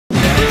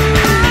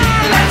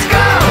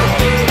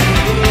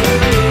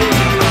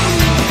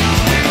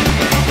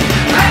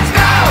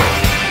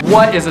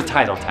What is a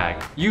title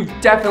tag? You've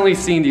definitely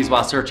seen these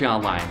while searching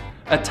online.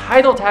 A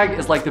title tag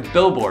is like the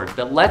billboard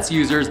that lets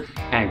users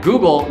and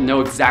Google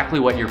know exactly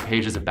what your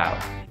page is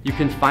about. You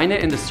can find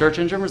it in the search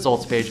engine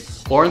results page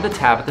or in the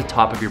tab at the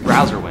top of your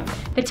browser window.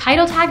 The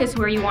title tag is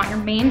where you want your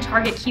main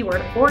target keyword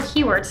or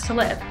keywords to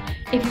live.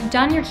 If you've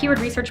done your keyword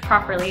research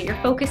properly, your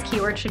focus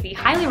keyword should be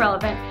highly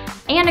relevant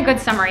and a good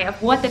summary of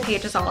what the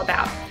page is all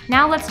about.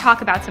 Now let's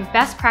talk about some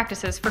best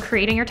practices for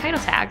creating your title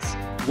tags.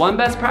 One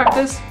best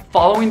practice,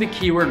 following the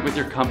keyword with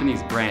your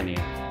company's branding.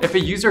 If a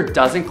user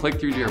doesn't click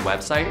through to your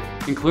website,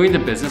 including the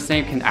business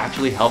name can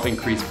actually help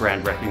increase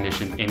brand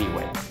recognition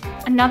anyway.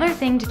 Another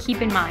thing to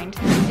keep in mind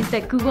is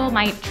that Google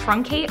might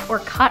truncate or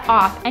cut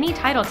off any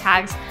title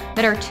tags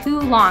that are too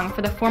long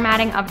for the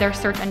formatting of their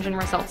search engine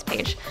results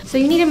page. So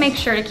you need to make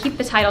sure to keep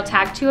the title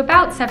tag to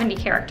about 70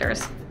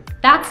 characters.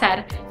 That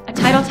said, a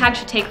title tag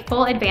should take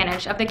full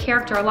advantage of the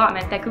character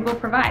allotment that Google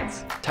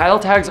provides. Title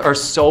tags are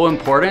so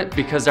important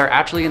because they're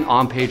actually an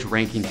on-page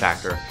ranking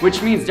factor,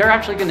 which means they're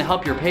actually going to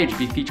help your page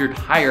be featured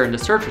higher in the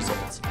search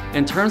results.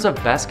 In terms of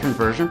best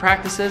conversion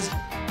practices,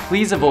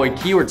 please avoid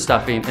keyword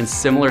stuffing and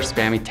similar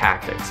spammy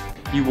tactics.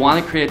 You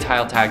want to create a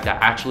title tag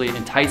that actually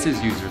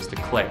entices users to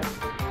click.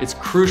 It's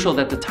crucial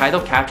that the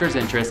title captures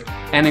interest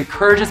and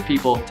encourages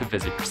people to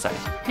visit your site.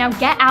 Now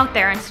get out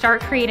there and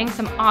start creating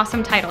some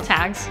awesome title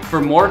tags. For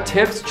more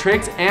tips,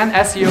 tricks, and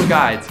SEO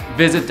guides,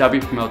 visit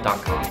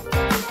wpromote.com.